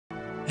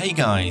Hey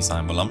guys,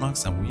 I'm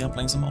Volumunox and we are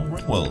playing some more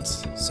Rimworld.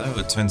 So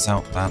it turns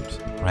out that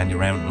Randy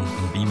Round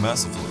can be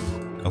merciful,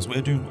 because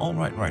we're doing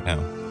alright right now.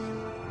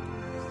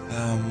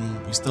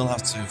 We still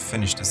have to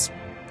finish this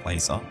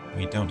place up.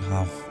 We don't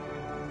have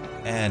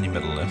any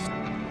metal left.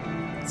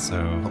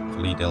 So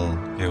hopefully they'll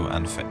go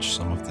and fetch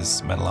some of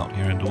this metal out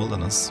here in the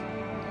wilderness.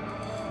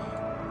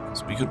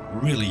 So we could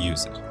really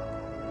use it.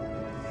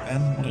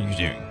 Ben, what are you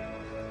doing?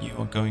 You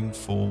are going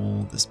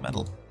for this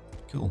metal.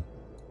 Cool.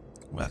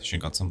 We actually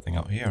got something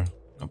out here.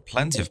 Got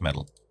plenty of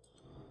metal.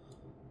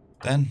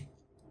 Then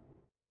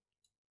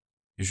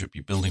you should be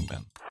building,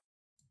 Ben.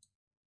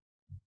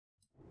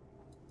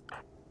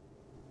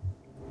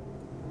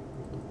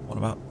 What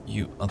about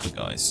you other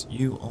guys?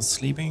 You are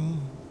sleeping.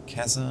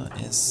 Keza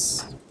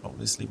is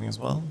probably sleeping as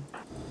well.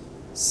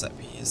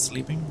 Seppi is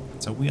sleeping.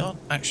 So we are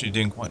actually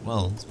doing quite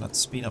well. So let's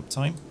speed up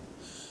time.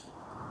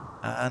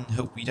 And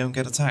hope we don't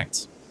get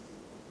attacked.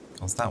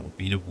 Because that would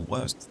be the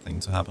worst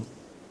thing to happen.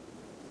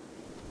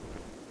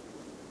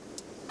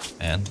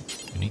 And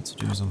we need to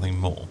do something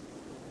more.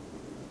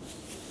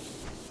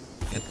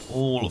 Get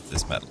all of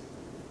this metal.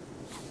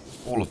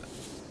 All of it.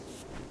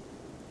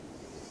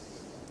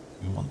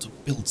 We want to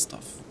build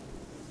stuff.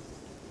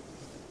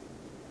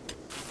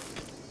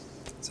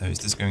 So is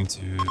this going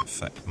to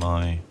affect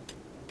my...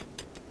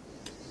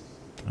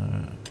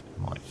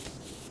 might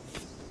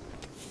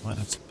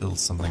have to build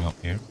something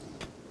up here.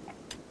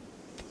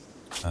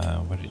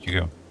 Where did you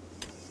go?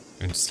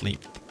 Going to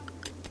sleep.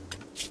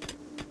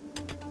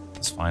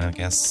 That's fine, I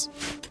guess.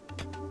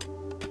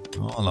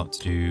 You're not allowed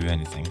to do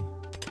anything.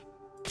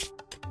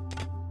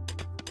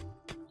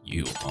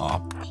 You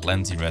are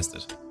plenty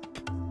rested.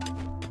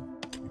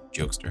 You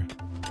jokester.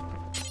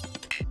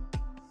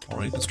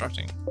 Already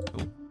constructing.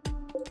 Cool.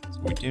 So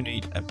we do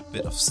need a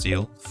bit of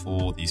steel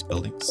for these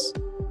buildings.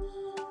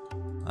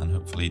 And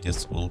hopefully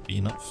this will be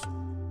enough.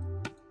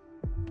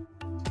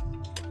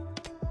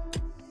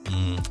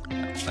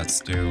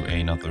 Let's do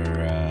another...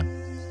 I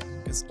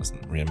guess it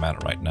doesn't really matter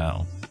right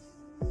now.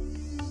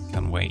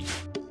 Can wait.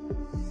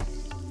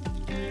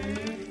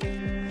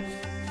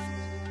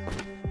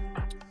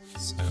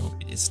 So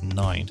it is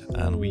night,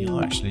 and we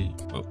are actually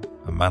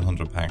a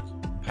manhunter pack.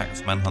 Pack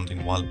of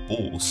manhunting wild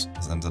boars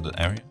has entered the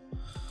area.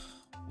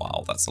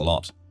 Wow, that's a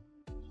lot.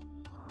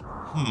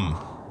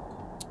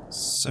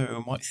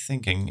 So my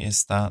thinking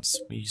is that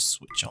we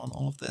switch on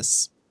all of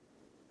this.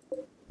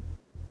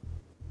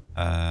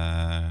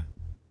 And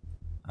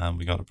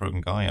we got a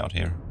broken guy out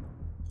here.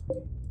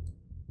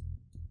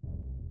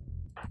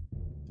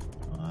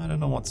 I don't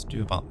know what to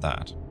do about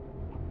that.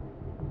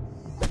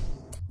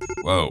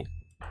 Whoa.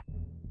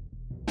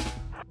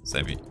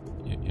 Savvy,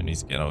 you need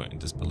to get out in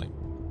this building.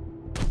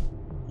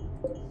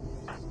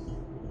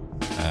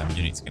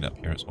 You need to get up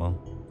here as well.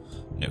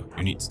 No,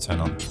 you need to turn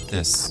on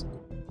this,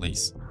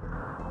 please.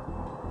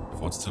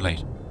 Before it's too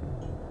late.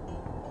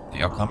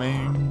 They are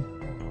coming.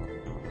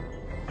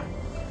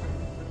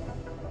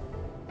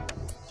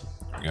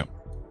 There we go.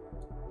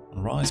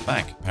 Rise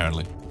back,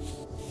 apparently.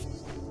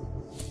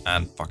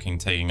 And fucking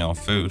taking our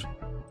food.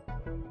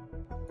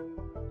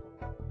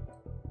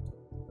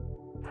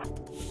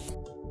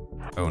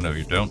 Oh no,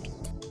 you don't.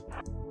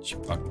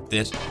 You fucking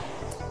did.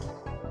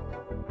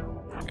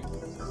 Okay.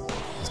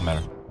 Doesn't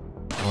matter.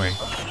 Get away.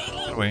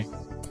 Get away.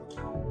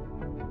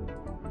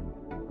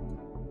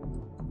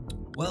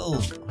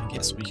 Well, I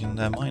guess we can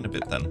mine a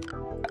bit then.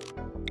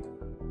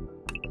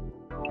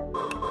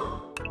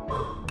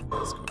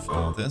 Let's go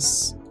for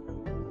this.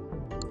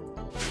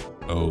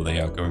 Oh, they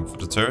are going for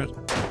the turret.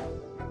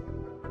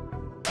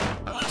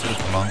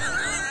 Come on.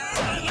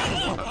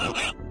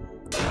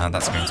 And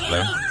that's going to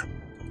blow.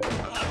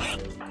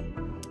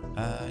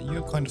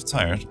 You're kind of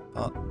tired,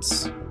 but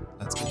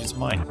let's get you to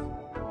mine.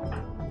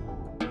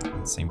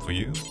 Same for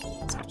you.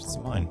 Let's get you to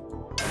mine.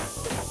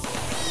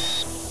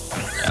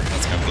 Yeah,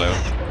 that's going to blow.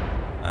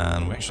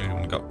 And we actually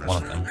only got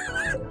one of them.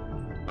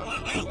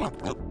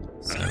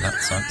 So that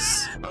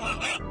sucks.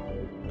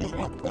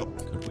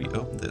 Could we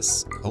open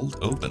this? Hold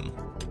open.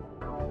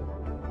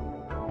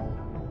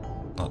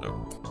 Not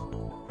open.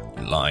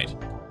 You lied.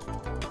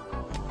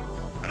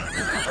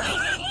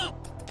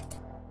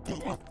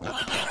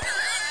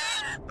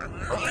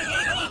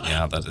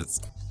 Yeah, that is...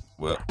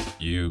 Well,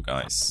 you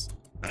guys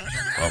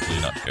probably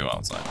not go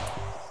outside.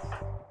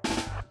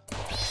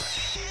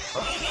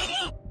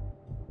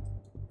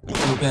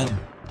 Oh, Ben,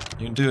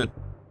 you can do it.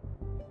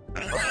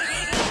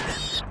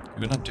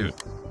 You cannot do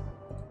it.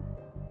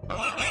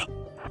 Right,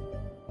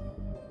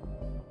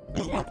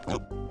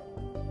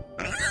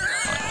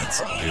 let's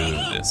do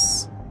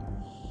this.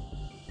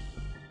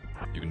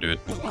 You can do it.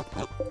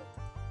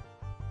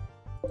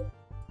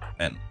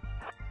 Ben,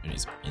 you need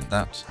to be in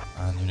that,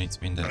 and you need to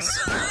be in this.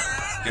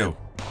 Go.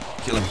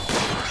 Kill him.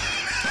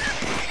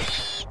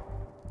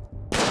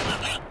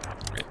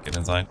 Okay, get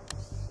inside.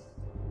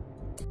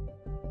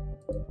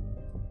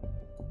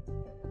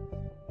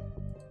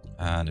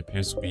 And it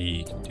appears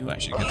we do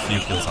actually get a few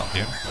kills up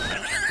here.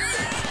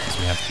 So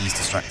we have these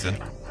distracted.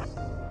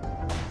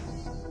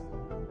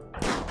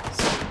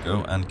 So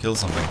go and kill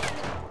something.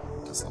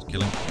 That's not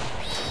killing.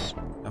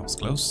 Oh, was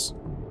close.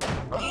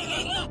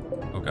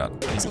 Oh god,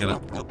 please kill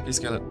it. Please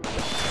kill it.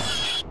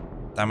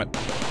 Damn it.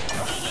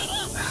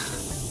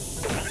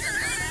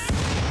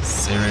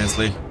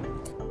 Seriously?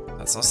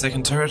 That's our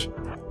second turret?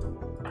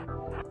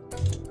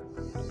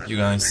 You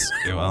guys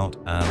go out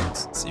and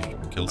see if you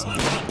can kill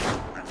something.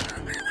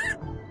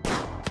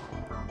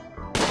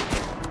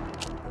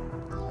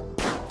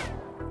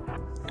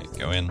 Okay,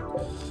 go in.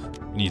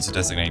 We need to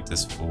designate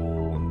this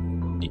for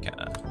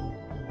Nika.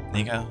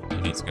 Nika, you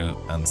need to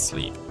go and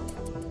sleep.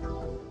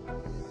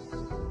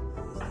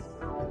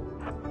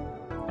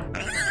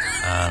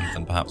 And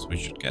then perhaps we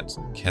should get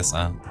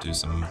Kessa to do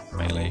some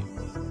melee.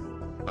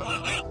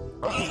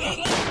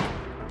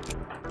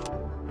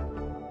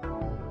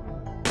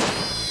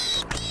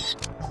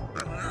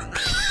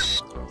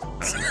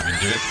 See if we can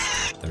do it.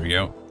 There we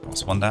go.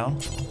 That's one down.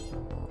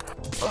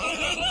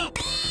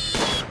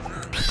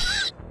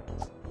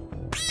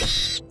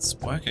 It's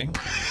working.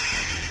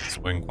 It's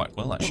working quite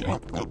well, actually.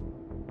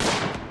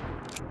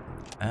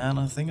 And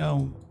I think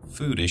our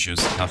food issues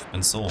have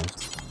been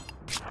solved.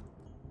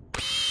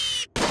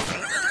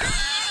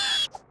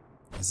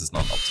 This is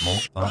not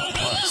optimal, but it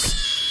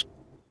works.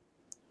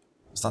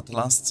 Was that the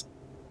last?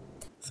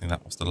 I think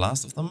that was the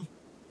last of them.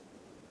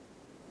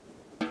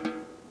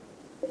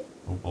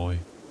 Oh boy,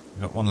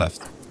 we got one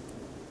left.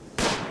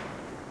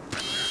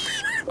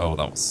 Oh,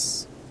 that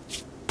was...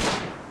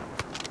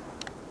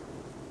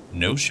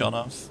 No shut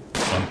off.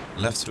 Front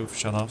left roof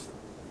shut off.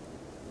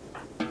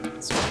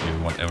 Let's do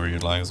whatever you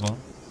like as well.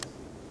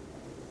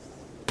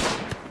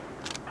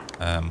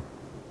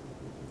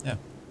 Yeah.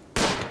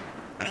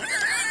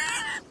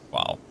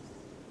 Wow.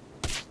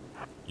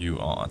 You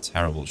are a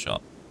terrible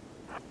shot.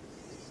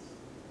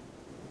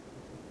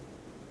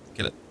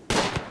 Kill it.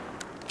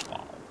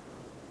 Wow.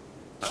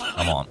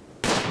 Come on.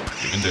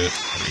 You can do it.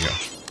 There we go.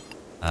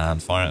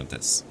 And fire at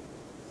this.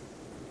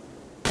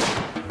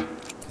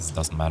 Because it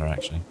doesn't matter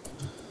actually.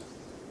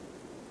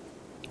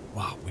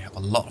 Wow, we have a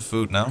lot of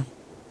food now.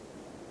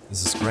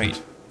 This is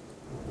great.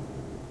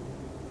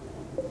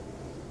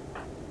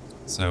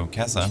 So,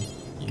 Kessa,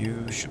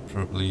 you should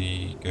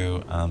probably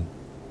go and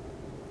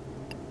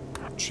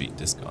treat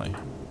this guy.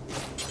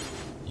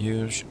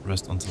 You should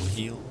rest until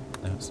healed.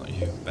 No, it's not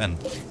you. Ben.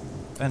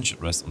 Ben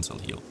should rest until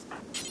healed.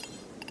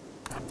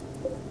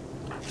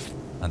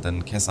 And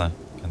then Kessa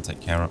can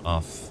take care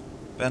of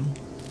Ben.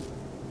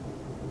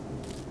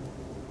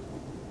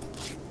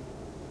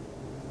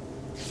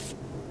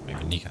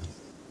 Maybe Nika.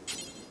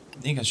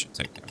 Nika should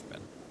take care of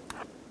Ben.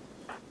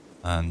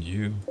 And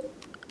you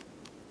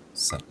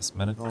set this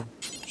medical.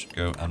 Should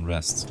go and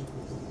rest.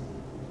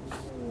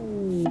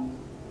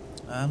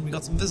 And we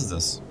got some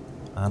visitors.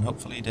 And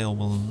hopefully they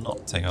will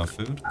not take our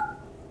food.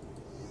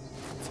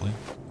 Hopefully.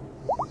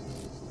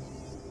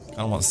 I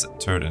don't want to sit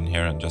turret in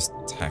here and just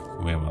attack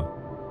whoever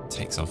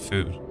takes our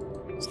food.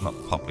 It's not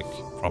public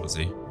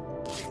property.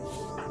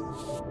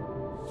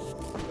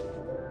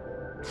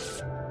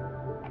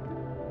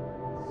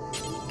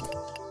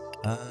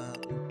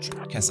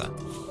 Kessa.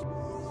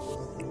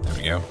 There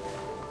we go.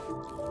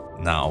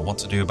 Now, what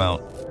to do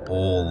about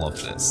all of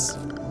this?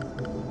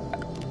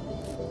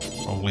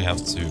 Probably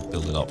have to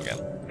build it up again.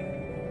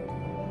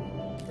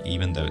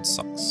 Even though it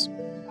sucks.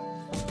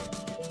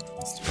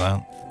 Let's do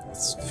that.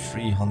 It's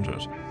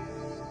 300.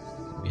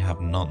 We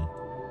have none.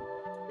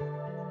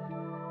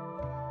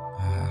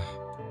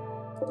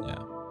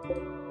 Yeah.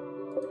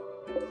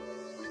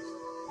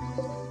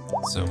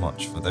 So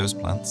much for those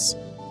plants.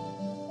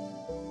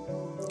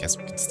 Guess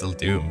we can still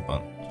do them,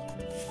 but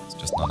it's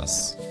just not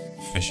as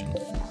efficient.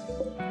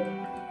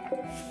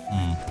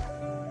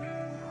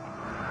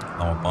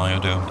 Our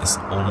biodome is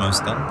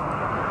almost done.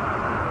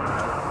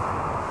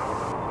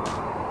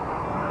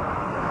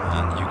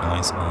 And you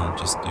guys are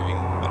just doing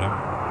whatever.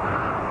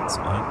 It's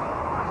fine.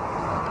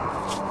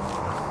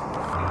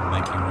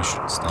 Maybe we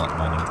should start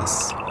mining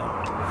this.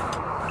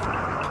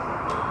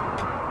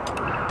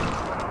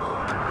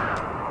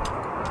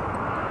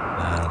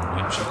 And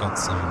we actually got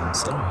some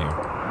silver here.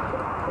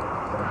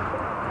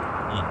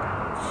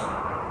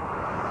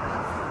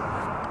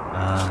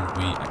 And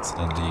we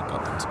accidentally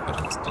got them to put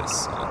into this,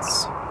 so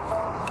let's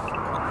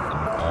cut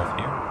them off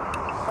here.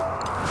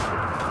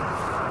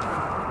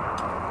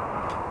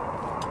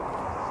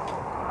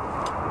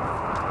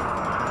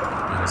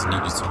 We also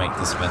needed to make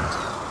this vent.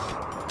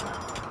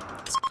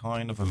 It's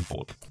kind of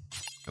important,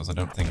 because I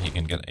don't think he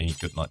can get a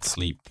good night's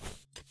sleep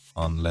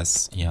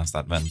unless he has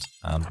that vent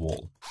and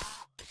wall.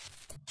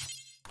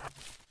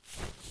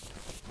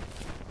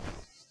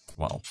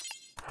 Well,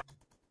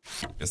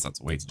 guess that's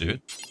a way to do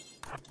it.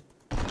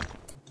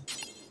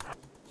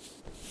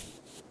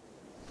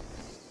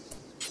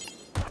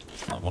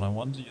 Not what I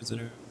wanted you to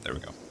do. There we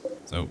go.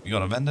 So we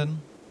got a vent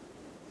in,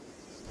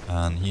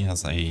 and he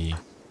has a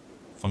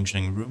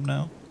functioning room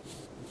now.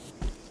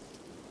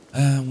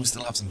 And we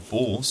still have some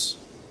boars,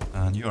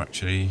 and you're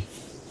actually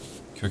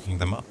cooking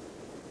them up.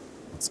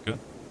 That's good.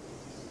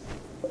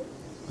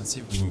 Let's see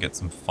if we can get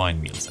some fine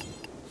meals in.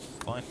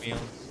 Fine meal.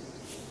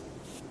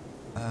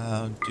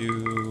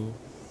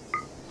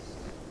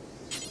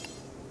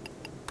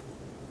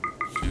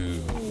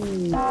 do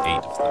 8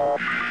 of them.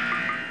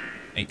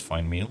 8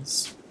 fine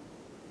meals.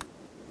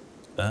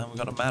 And we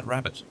got a mad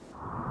rabbit.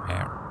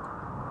 Hare.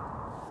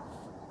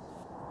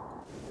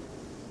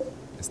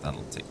 Guess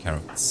that'll take care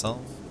of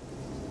itself.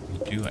 We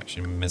do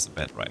actually miss a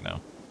bed right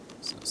now.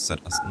 So set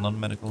as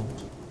non-medical.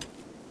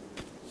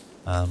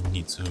 We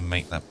need to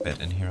make that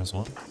bed in here as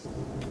well.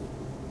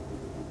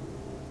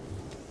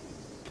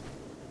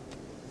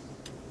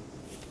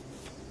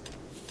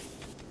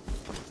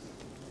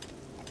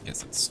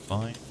 Yes, it's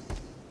fine.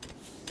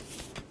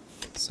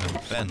 So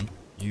Ben,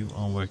 you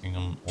are working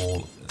on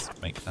all of this.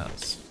 Make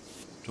that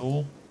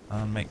door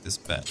and make this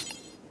bed.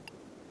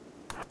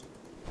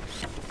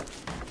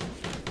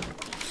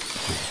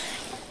 Cool.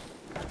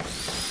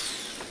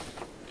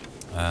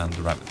 And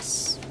the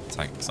rabbit's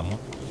attacking someone.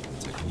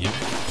 Attacking you.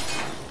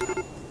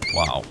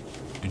 Wow,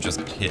 you just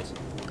got hit.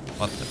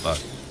 What the fuck?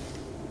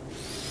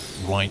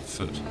 Right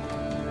foot.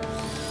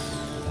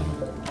 Damn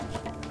it.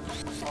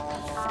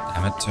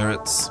 Damn it,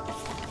 turrets.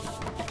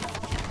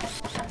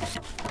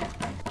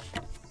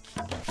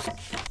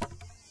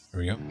 Here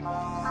we go.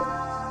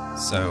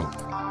 So,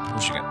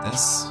 we should get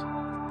this.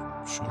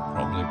 Should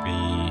probably be...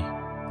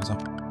 What's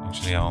up?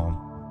 Actually, our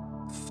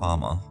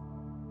farmer.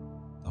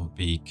 That would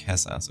be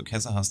Kessa. So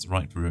Kessa has the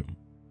right room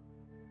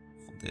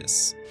for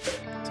this.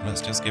 So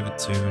let's just give it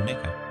to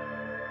Nika.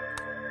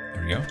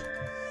 There we go.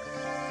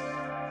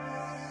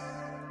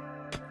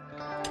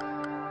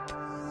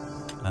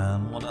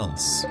 And what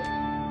else?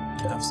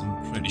 You have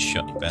some pretty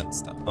shoddy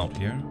beds out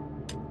here.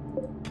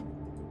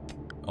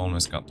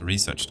 Almost got the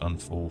research done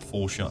for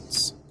 4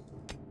 shots.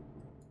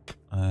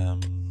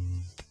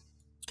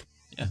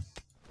 Yeah.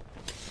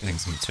 Getting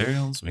some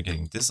materials, we're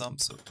getting this up,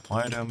 so the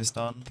biodome is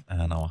done,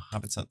 and our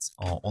habitats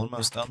are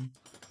almost done.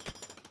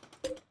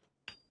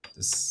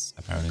 This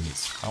apparently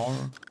needs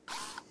power.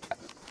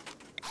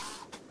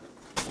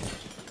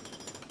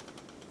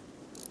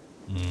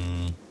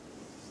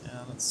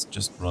 Yeah, let's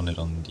just run it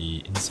on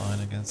the inside,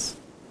 I guess.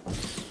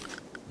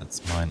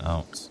 Let's mine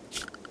out.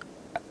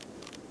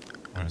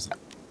 Where is it?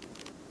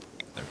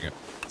 There we go.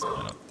 Let's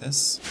mine out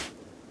this.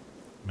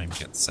 Maybe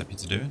get Seppi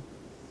to do it.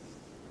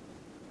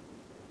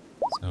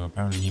 So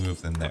apparently he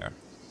moved in there.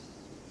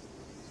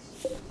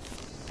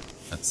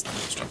 Let's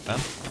construct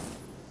that.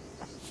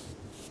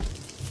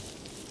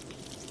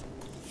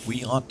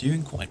 We are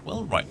doing quite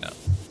well right now.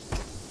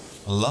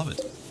 I love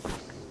it.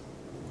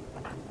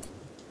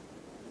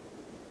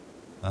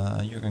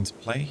 You're going to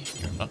play,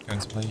 you're not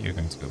going to play, you're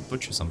going to go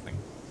butcher something.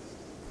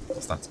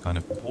 Because that's kind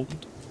of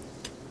important.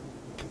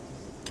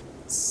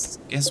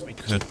 Guess we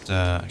could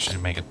actually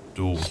make a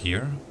door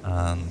here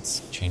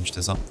and change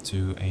this up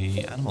to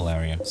a animal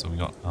area. So we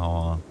got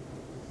our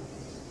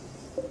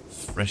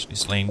freshly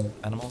slain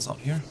animals out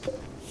here.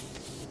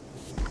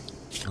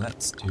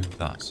 Let's do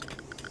that.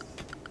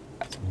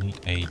 So we need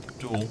a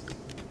door.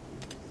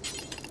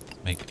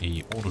 Make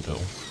a auto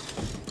door.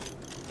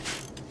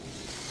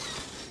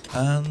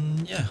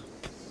 And yeah,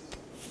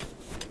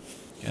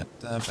 get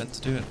Ben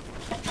to do it.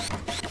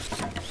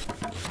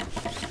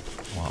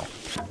 Wow.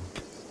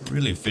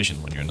 Really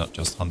efficient when you're not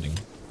just hunting.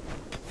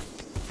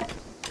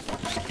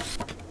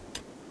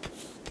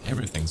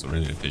 Everything's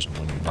really efficient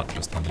when you're not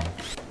just hunting.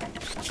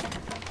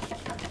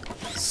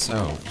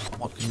 So,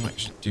 what can you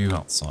actually do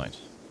outside?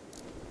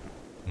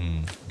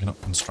 We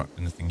cannot construct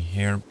anything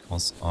here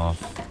because of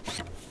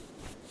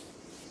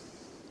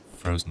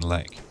frozen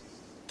lake.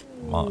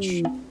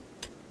 Marsh.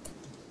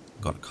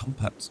 Got a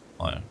compact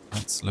fire.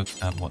 Let's look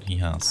at what he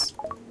has.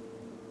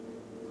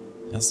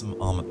 He has some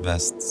armored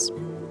vests.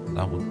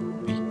 That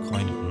would be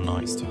kind of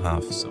nice to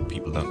have so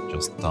people don't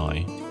just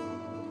die.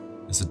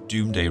 There's a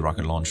Doomsday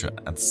rocket launcher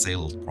at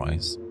sale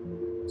price.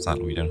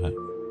 Sadly, we don't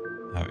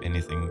have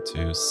anything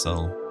to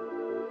sell.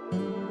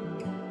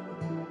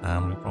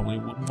 And we probably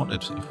wouldn't want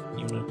it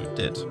even if we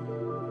did.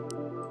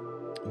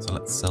 So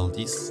let's sell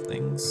these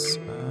things.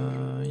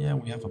 Yeah,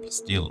 we have a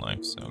steel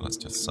knife, so let's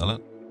just sell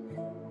it.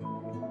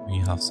 We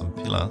have some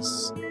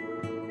pillars.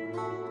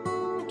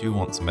 Do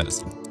want some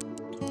medicine.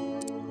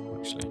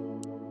 Actually.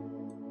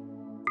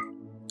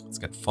 Let's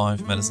get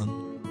 5 medicine.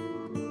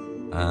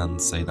 And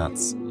say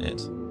that's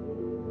it.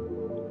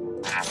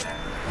 There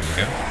we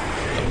go.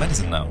 We've got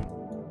medicine now.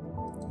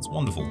 It's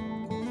wonderful.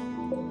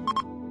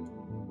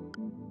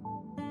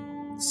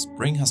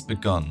 Spring has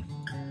begun.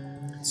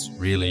 It's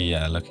really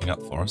looking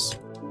up for us.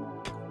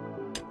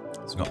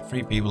 So we've got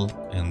 3 people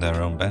in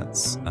their own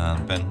beds,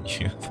 and Ben,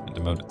 you have been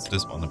demoted to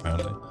this one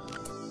apparently.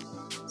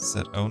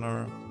 Set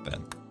owner,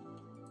 Ben.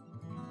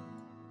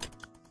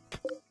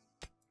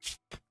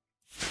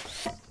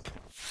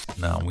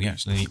 Now we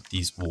actually need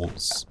these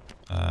walls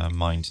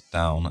mined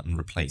down and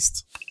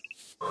replaced.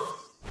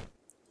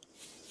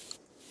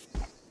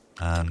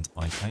 And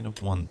I kind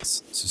of want to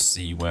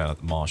see where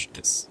the marsh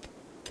is,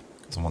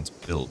 because I want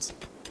to build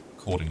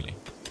accordingly.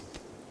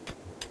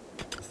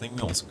 I think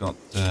we also got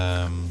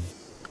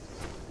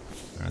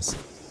where is it?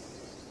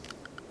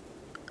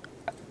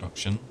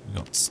 Production. We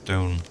got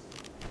stone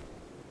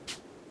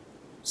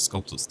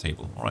sculptor's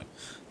table. Alright.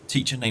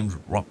 Teacher named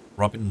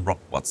Robin Rock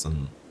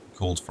Watson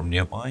called from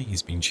nearby.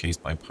 He's being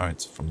chased by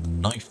pirates from the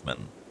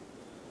Knifemen.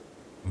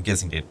 I'm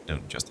guessing they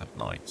don't just have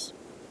knives.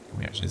 Can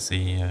we actually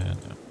see? No.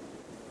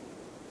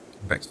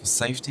 Back for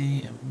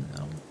safety?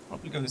 I'm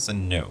probably going to say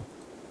no.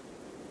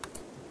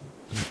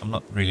 I'm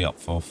not really up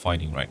for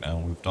fighting right now.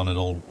 We've done it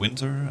all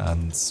winter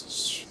and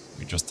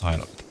we're just tired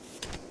of it.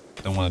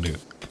 Don't want to do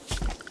it.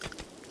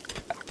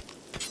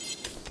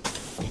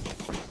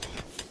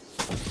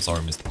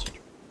 Sorry, Mr.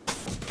 Teacher.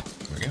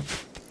 There we go.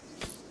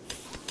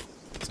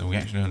 So we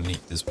actually don't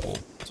need this wall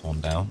torn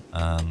down,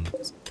 and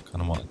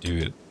kind of want to do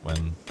it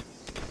when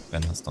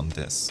Ben has done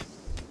this.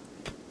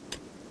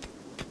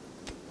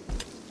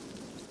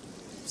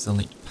 Still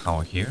need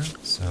power here,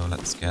 so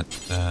let's get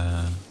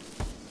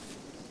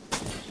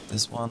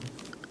this one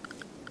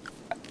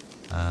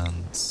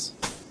and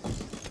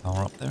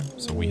power up there,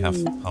 so we have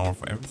power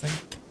for everything.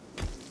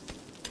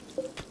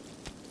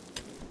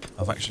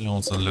 I've actually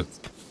also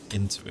looked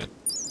into it,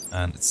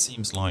 and it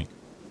seems like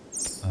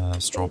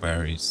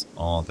strawberries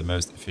are the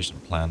most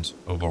efficient plant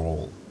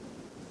overall.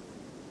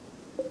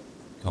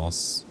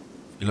 Because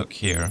if you look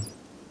here,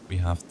 we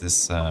have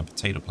this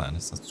potato plant.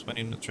 It's a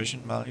 20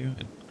 nutrition value.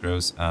 It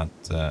grows at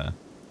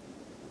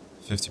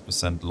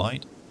 50%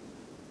 light.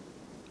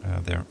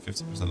 There,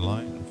 50%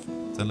 light and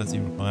fertility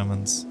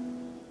requirements.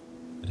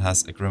 It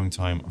has a growing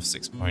time of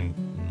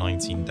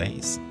 6.19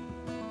 days.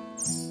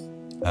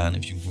 And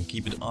if you can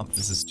keep it up,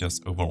 this is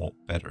just overall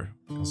better.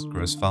 Because it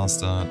grows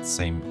faster,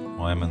 same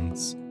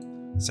requirements,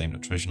 same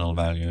nutritional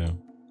value,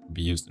 can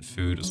be used in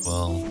food as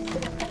well.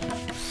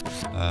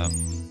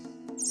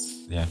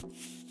 Yeah,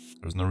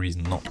 there's no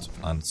reason not to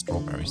plant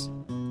strawberries.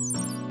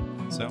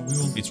 So we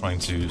will be trying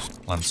to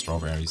plant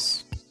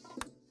strawberries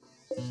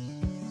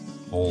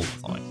all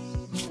the time.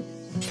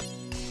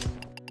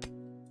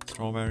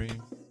 Strawberry.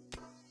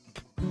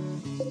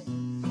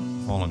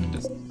 Following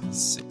this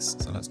 6,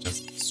 so let's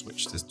just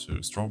switch this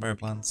to strawberry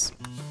plants.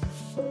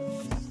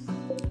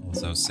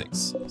 Also 6,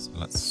 so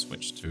let's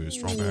switch to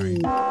strawberry.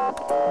 We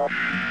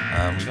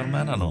got a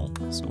man animal,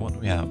 so what do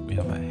we have? We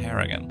have a hare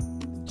again.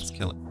 Let's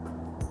kill it.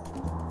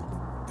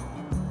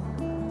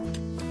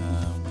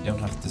 We don't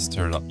have this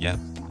turret up yet.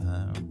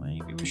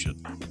 Maybe we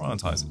should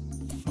prioritize it.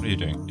 What are you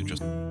doing? You're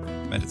just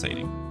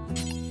meditating.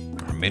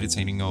 We're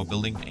meditating over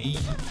building a...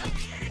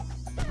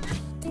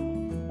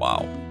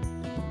 Wow.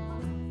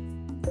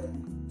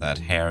 That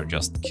hare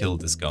just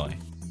killed this guy.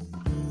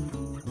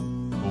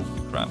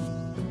 Holy crap.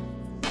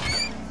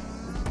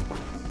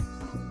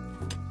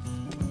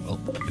 Well,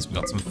 I guess we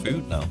got some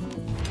food now.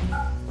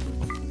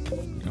 There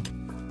we go.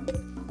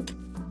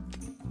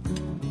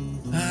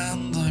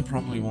 And I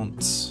probably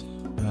want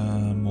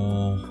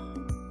more...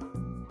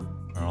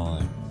 Where are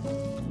they?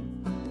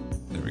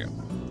 There we go.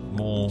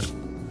 More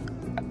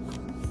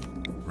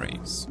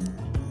graves.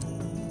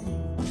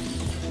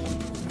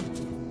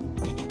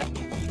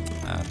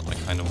 And I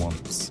kind of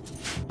want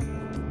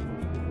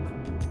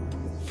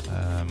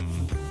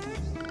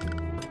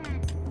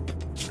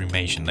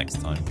cremation next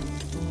time.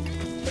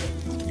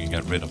 We can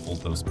get rid of all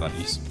those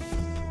buddies.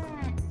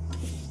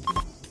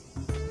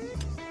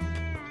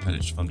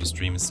 Village from the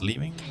stream is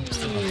leaving.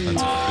 Still have plenty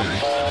of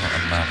food. Not a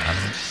mad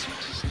animal.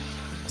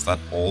 Was that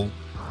all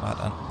mad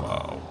animal?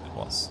 Wow, it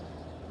was.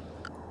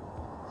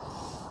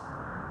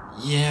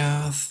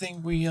 Yeah, I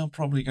think we are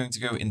probably going to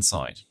go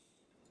inside.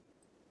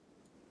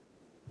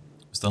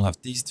 We still have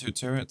these 2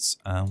 turrets,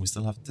 and we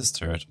still have this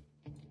turret.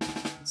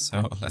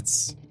 So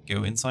let's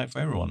go inside for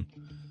everyone.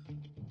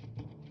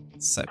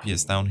 Seppi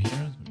is down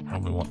here,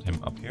 probably want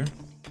him up here.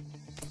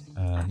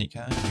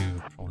 Nika,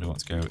 you probably want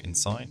to go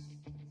inside.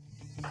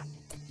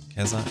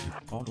 Keza, you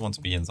probably want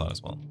to be inside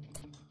as well.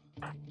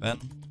 Ben,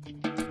 you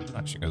can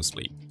actually go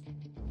sleep.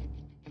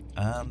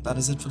 And that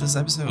is it for this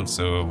episode,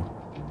 so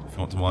if you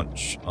want to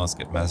watch us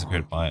get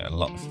massacred by a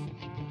lot of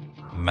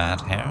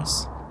mad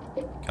hares,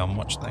 come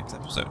watch the next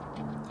episode.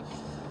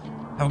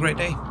 Have a great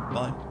day.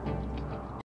 Bye.